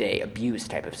day-to-day abuse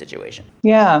type of situation.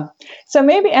 Yeah. So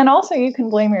maybe, and also you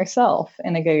can blame yourself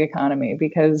in a gig economy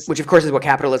because... Which of course is what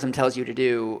capitalism tells you to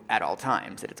do at all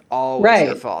times, that it's always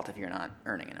your fault if you're not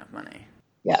earning enough money.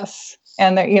 Yes.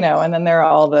 And there, and then there are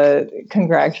all the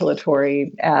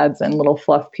congratulatory ads and little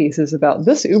fluff pieces about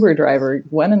this Uber driver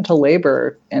went into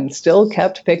labor and still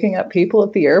kept picking up people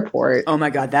at the airport. Oh my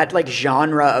God, that like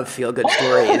genre of feel-good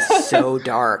story is so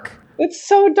dark. It's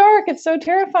so dark. It's so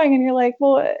terrifying. And you're like,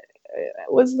 well,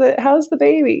 how's the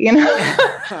baby?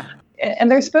 And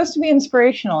they're supposed to be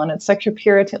inspirational. And it's such a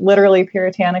literally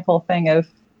puritanical thing of,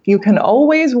 you can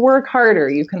always work harder.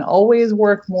 You can always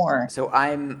work more. So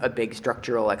I'm a big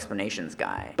structural explanations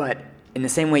guy. But in the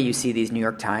same way you see these New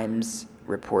York Times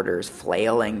reporters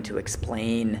flailing to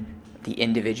explain the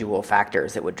individual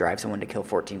factors that would drive someone to kill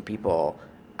 14 people,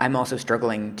 I'm also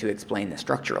struggling to explain the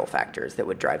structural factors that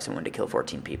would drive someone to kill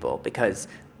 14 people, because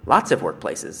lots of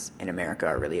workplaces in America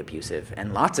are really abusive,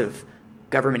 and lots of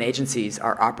government agencies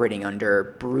are operating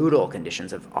under brutal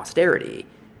conditions of austerity.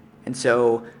 And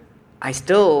so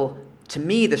to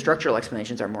me, the structural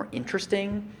explanations are more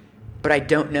interesting, but I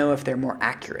don't know if they're more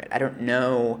accurate. I don't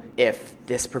know if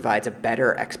this provides a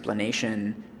better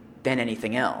explanation than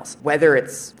anything else. Whether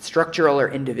it's structural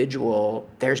or individual,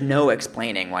 there's no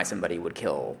explaining why somebody would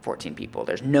kill 14 people.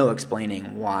 There's no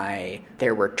explaining why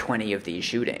there were 20 of these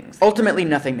shootings. Ultimately,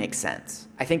 nothing makes sense.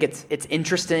 I think it's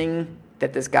interesting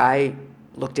that this guy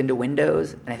looked into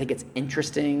windows, and I think it's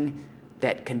interesting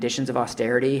that conditions of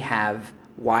austerity have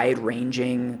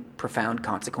wide-ranging, profound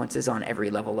consequences on every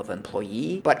level of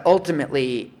employee. But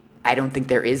ultimately, I don't think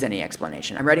there is any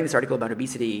explanation. I'm writing this article about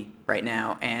obesity right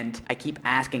now, and I keep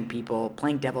asking people,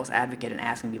 playing devil's advocate and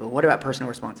asking people, what about personal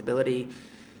responsibility?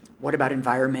 What about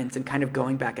environments? And kind of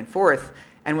going back and forth.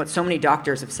 And what so many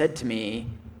doctors have said to me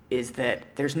is that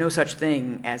there's no such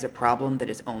thing as a problem that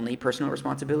is only personal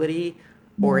responsibility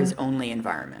or is only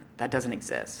environment. That doesn't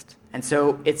exist. And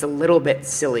so it's a little bit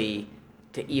silly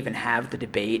to even have the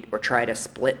debate or try to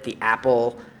split the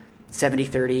apple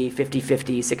 70-30,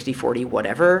 50-50, 60-40,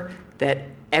 whatever, that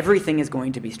everything is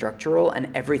going to be structural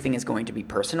and everything is going to be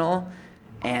personal.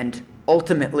 And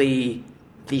ultimately,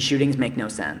 these shootings make no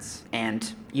sense.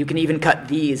 And you can even cut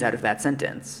these out of that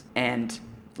sentence. And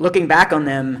looking back on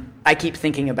them, I keep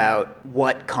thinking about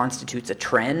what constitutes a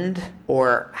trend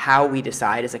or how we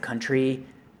decide as a country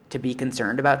to be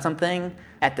concerned about something.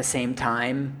 At the same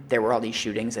time, there were all these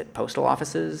shootings at postal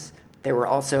offices. There were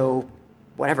also,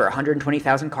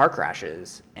 120,000 car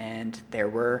crashes. And there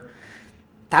were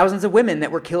thousands of women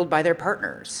that were killed by their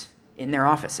partners in their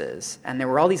offices. And there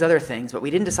were all these other things, but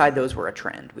we didn't decide those were a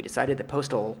trend. We decided that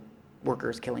postal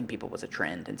workers killing people was a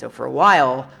trend. And so for a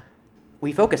while,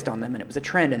 we focused on them, and it was a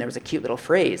trend, and there was a cute little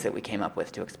phrase that we came up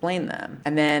with to explain them.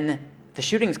 And then the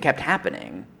shootings kept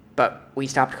happening, but we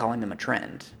stopped calling them a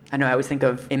trend. I know I always think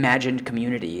of Imagined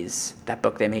Communities, that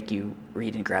book they make you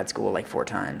read in grad school like 4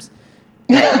 times.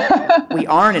 We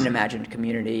are in an imagined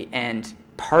community, and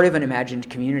part of an imagined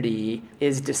community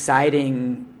is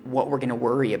deciding what we're going to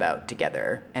worry about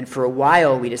together. And for a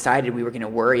while, we decided we were going to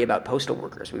worry about postal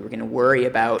workers. We were going to worry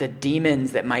about the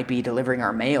demons that might be delivering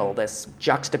our mail, this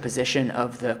juxtaposition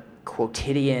of the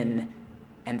quotidian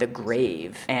and the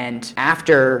grave. And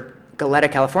after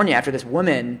Goleta, California, after this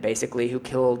woman, basically, who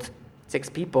killed 6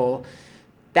 people,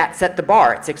 that set the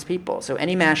bar at 6 people. So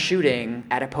any mass shooting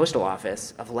at a postal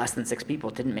office of less than 6 people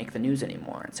didn't make the news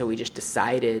anymore. So we just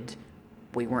decided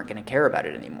we weren't going to care about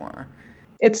it anymore.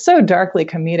 It's so darkly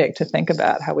comedic to think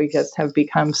about how we just have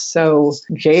become so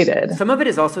jaded. Some of it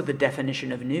is also the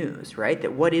definition of news, right?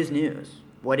 That what is news?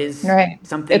 What is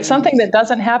something? It's something that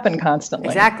doesn't happen constantly.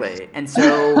 Exactly. And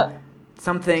so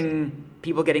something,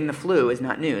 people getting the flu is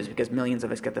not news because millions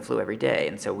of us get the flu every day.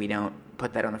 And so we don't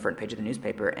put that on the front page of the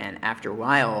newspaper. And after a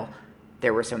while,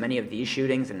 there were so many of these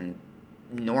shootings and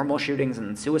normal shootings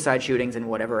and suicide shootings and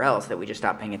whatever else that we just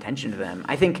stopped paying attention to them.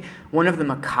 I think one of the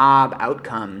macabre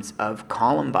outcomes of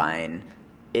Columbine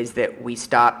is that we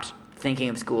stopped thinking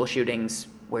of school shootings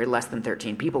where less than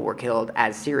 13 people were killed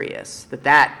as serious,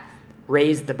 that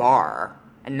raised the bar.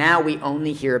 And now we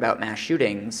only hear about mass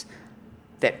shootings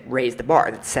that raise the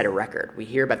bar, that set a record. We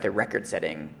hear about the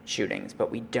record-setting shootings,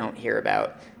 but we don't hear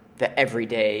about the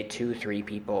everyday 2-3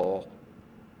 people,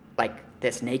 like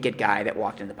this naked guy that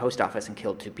walked into the post office and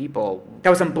killed 2 people.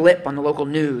 That was some blip on the local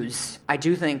news. I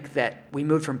do think that we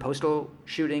moved from postal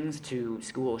shootings to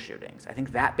school shootings. I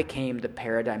think that became the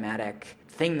paradigmatic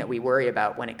thing that we worry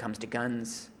about when it comes to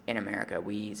guns in America.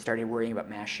 We started worrying about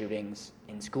mass shootings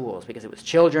in schools because it was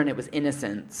children, it was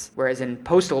innocents. Whereas in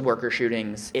postal worker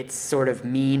shootings, it's sort of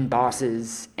mean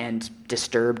bosses and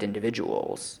disturbed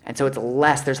individuals. And so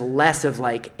there's less of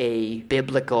like a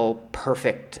biblical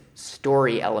perfect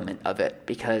story element of it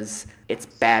because it's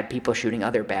bad people shooting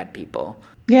other bad people.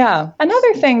 Yeah.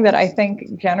 Another thing that I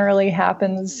think generally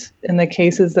happens in the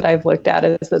cases that I've looked at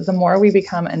is that the more we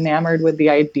become enamored with the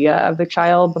idea of the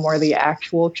child, the more the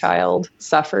actual child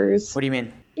suffers. What do you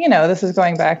mean? You know, this is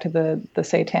going back to the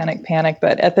satanic panic,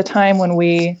 but at the time when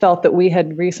we felt that we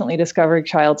had recently discovered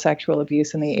child sexual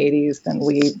abuse in the 80s, then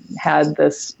we had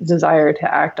this desire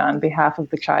to act on behalf of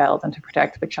the child and to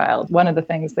protect the child. One of the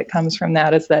things that comes from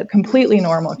that is that completely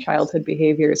normal childhood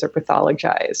behaviors are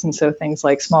pathologized. And so things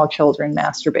like small children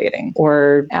masturbating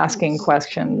or asking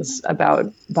questions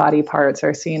about body parts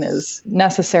are seen as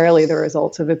necessarily the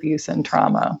results of abuse and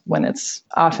trauma when it's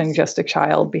often just a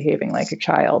child behaving like a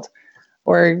child.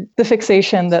 Or the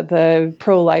fixation that the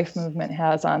pro-life movement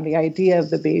has on the idea of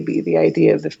the baby, the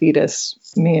idea of the fetus,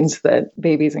 means that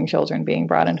babies and children being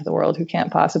brought into the world who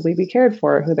can't possibly be cared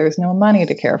for, who there's no money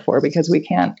to care for because we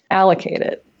can't allocate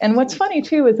it. And what's funny,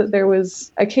 too, is that there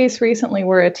was a case recently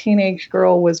where a teenage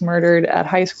girl was murdered at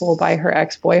high school by her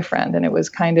ex-boyfriend, and it was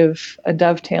kind of a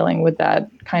dovetailing with that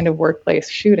kind of workplace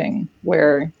shooting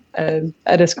where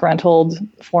a disgruntled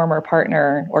former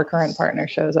partner or current partner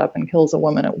shows up and kills a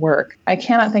woman at work. I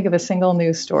cannot think of a single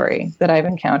news story that I've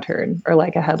encountered or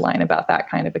like a headline about that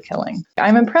kind of a killing.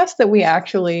 I'm impressed that we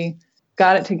actually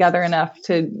got it together enough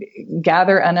to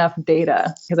gather enough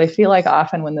data, because I feel like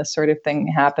often when this sort of thing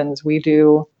happens, we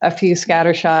do a few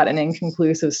scattershot and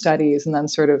inconclusive studies and then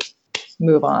sort of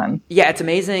move on. Yeah, it's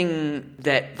amazing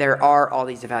that there are all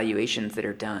these evaluations that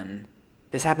are done.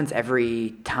 This happens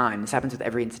every time. This happens with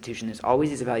every institution. There's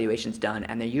always these evaluations done,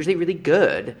 and they're usually really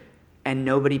good, and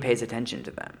nobody pays attention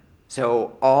to them.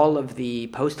 So all of the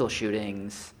postal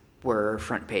shootings were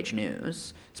front page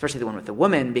news, especially the one with the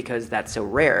woman, because that's so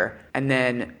rare. And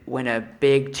then when a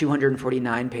big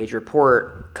 249-page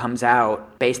report comes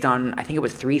out based on, I think it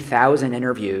was 3,000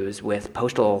 interviews with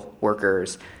postal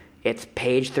workers, it's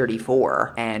page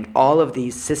 34, and all of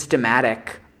these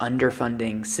systematic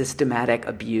underfunding, systematic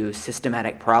abuse,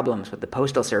 systematic problems with the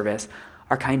Postal Service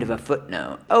are kind of a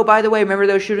footnote. Oh, by the way, remember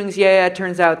those shootings? Yeah, it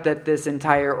turns out that this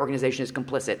entire organization is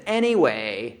complicit.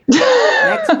 Anyway,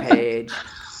 next page.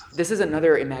 This is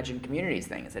another imagined communities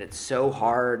thing, is that it's so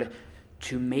hard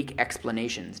to make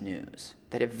explanations news,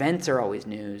 that events are always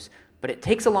news, but it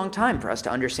takes a long time for us to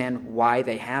understand why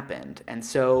they happened. And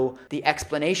so the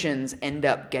explanations end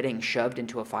up getting shoved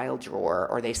into a file drawer,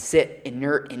 or they sit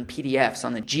inert in PDFs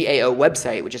on the GAO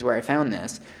website, which is where I found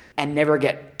this, and never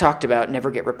get talked about, never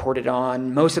get reported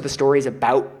on. Most of the stories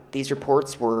about these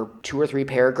reports were 2 or 3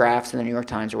 paragraphs in the New York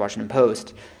Times or Washington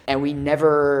Post, and we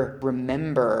never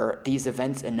remember these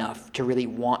events enough to really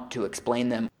want to explain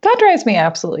them. That drives me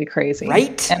absolutely crazy.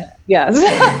 Right? And, yes.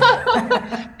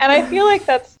 And I feel like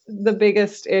that's the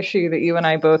biggest issue that you and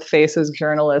I both face as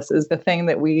journalists, is the thing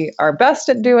that we are best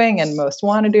at doing and most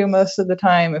want to do most of the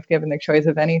time, if given the choice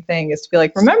of anything, is to be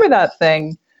like, remember that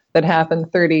thing that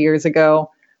happened 30 years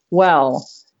ago? Well,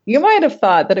 you might have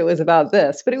thought that it was about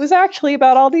this, but it was actually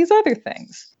about all these other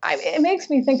things. It makes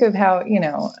me think of how,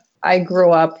 I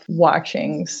grew up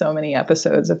watching so many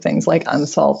episodes of things like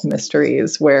Unsolved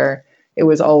Mysteries, where it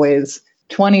was always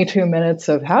 22 minutes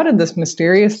of how did this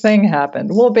mysterious thing happen?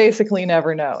 We'll basically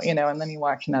never know, and then you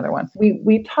watch another one.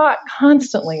 We talk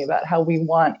constantly about how we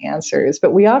want answers,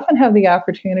 but we often have the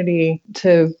opportunity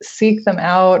to seek them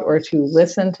out or to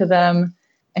listen to them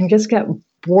and just get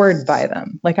bored by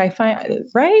them. Like I find,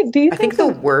 right? Do you I think the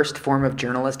worst form of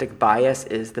journalistic bias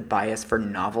is the bias for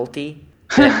novelty.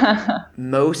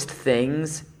 Most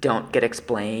things don't get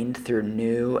explained through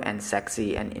new and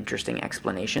sexy and interesting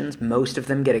explanations. Most of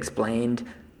them get explained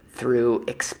through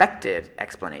expected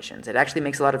explanations. It actually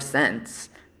makes a lot of sense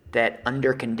that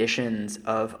under conditions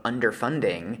of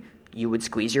underfunding, you would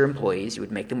squeeze your employees, you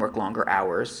would make them work longer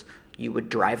hours, you would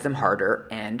drive them harder,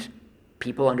 and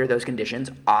people under those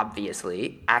conditions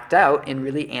obviously act out in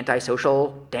really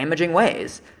antisocial, damaging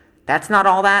ways. That's not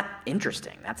all that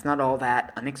interesting. That's not all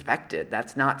that unexpected.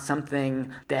 That's not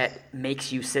something that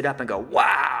makes you sit up and go,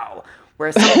 wow.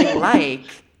 Whereas something like,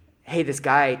 hey, this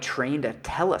guy trained a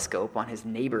telescope on his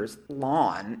neighbor's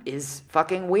lawn is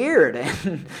fucking weird.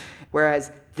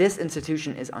 Whereas this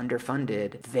institution is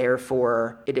underfunded,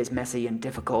 therefore it is messy and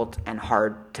difficult and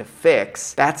hard to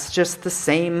fix. That's just the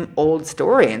same old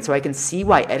story. And so I can see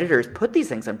why editors put these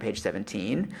things on page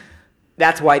 17.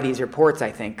 That's why these reports,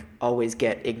 I think, always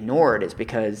get ignored, is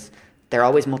because they're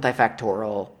always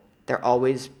multifactorial, they're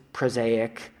always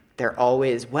prosaic, they're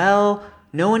always, well,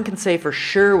 no one can say for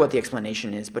sure what the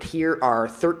explanation is, but here are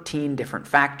 13 different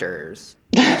factors.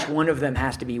 Each one of them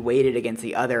has to be weighted against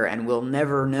the other, and we'll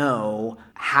never know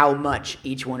how much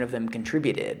each one of them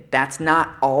contributed. That's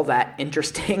not all that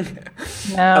interesting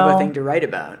of a thing to write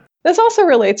about. This also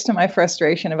relates to my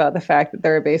frustration about the fact that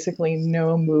there are basically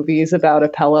no movies about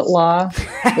appellate law,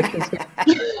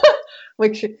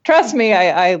 which trust me,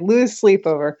 I lose sleep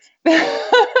over.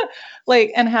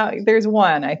 And how there's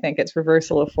one, I think it's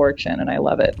Reversal of Fortune, and I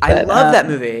love it. I love that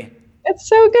movie. It's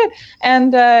so good.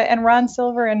 And Ron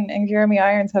Silver and Jeremy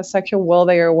Irons have such a will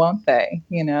they or won't they,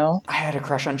 I had a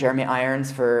crush on Jeremy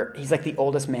Irons he's like the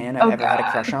oldest man I've ever had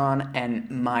a crush on. And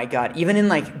my God, even in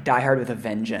like Die Hard with a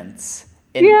Vengeance,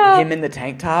 him in the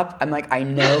tank top, I'm like, I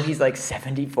know he's like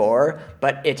 74,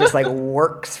 but it just like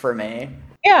works for me.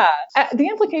 Yeah. The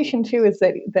implication too is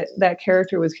that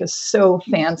character was just so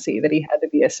fancy that he had to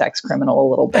be a sex criminal a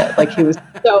little bit. Like he was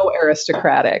so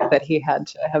aristocratic that he had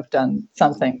to have done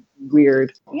something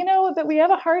weird. That we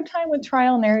have a hard time with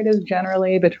trial narratives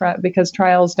generally, because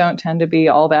trials don't tend to be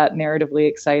all that narratively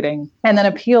exciting. And then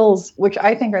appeals, which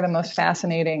I think are the most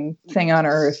fascinating thing on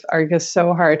earth, are just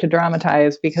so hard to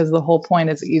dramatize, because the whole point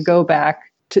is that you go back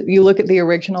you look at the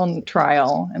original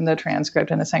trial and the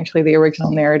transcript and essentially the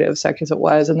original narrative, such as it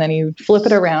was, and then you flip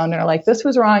it around and are like, this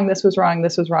was wrong, this was wrong,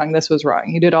 this was wrong, this was wrong.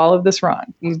 You did all of this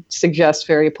wrong. You suggest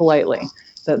very politely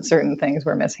that certain things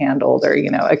were mishandled, or,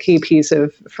 a key piece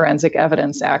of forensic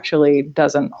evidence actually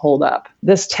doesn't hold up.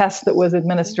 This test that was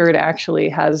administered actually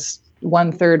has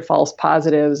 1/3 false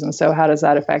positives. And so how does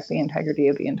that affect the integrity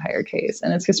of the entire case?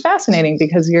 And it's just fascinating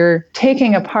because you're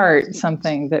taking apart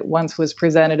something that once was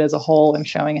presented as a whole and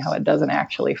showing how it doesn't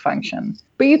actually function.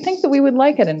 But you'd think that we would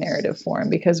like it in narrative form,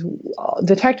 because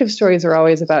detective stories are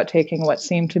always about taking what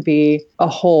seemed to be a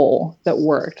whole that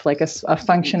worked, like a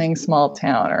functioning small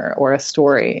town or a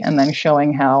story, and then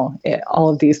showing how all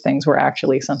of these things were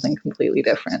actually something completely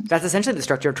different. That's essentially the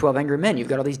structure of 12 Angry Men. You've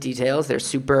got all these details. They're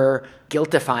super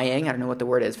guiltifying. I don't know what the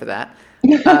word is for that.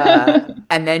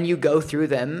 And then you go through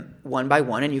them one by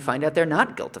one and you find out they're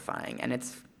not guiltifying. And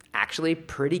it's actually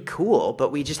pretty cool.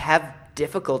 But we just have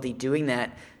difficulty doing that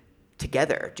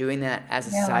together, doing that as a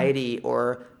society,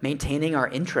 or maintaining our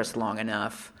interest long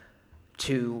enough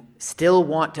to still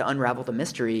want to unravel the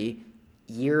mystery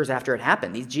years after it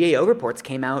happened. These GAO reports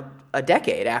came out a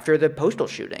decade after the postal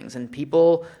shootings, and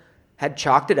people had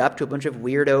chalked it up to a bunch of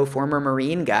weirdo former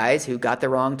Marine guys who got the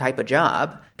wrong type of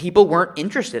job. People weren't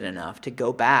interested enough to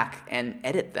go back and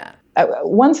edit that.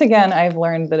 Once again, I've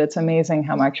learned that it's amazing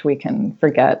how much we can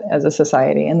forget as a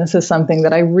society. And this is something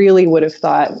that I really would have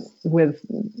thought, with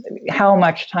how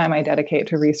much time I dedicate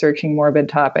to researching morbid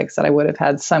topics, that I would have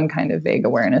had some kind of vague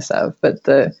awareness of.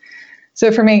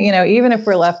 So for me, even if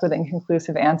we're left with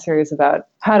inconclusive answers about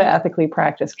how to ethically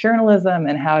practice journalism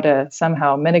and how to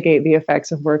somehow mitigate the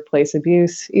effects of workplace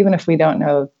abuse, even if we don't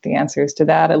know the answers to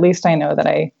that, at least I know that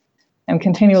I am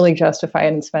continually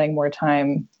justified in spending more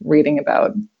time reading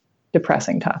about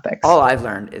depressing topics. All I've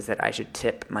learned is that I should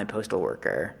tip my postal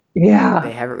worker. Yeah.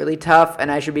 They have it really tough, and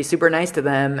I should be super nice to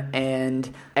them, and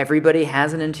everybody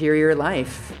has an interior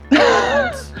life.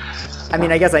 And,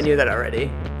 I guess I knew that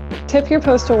already. Tip your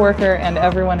postal worker, and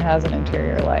everyone has an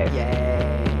interior life.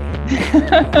 Yay.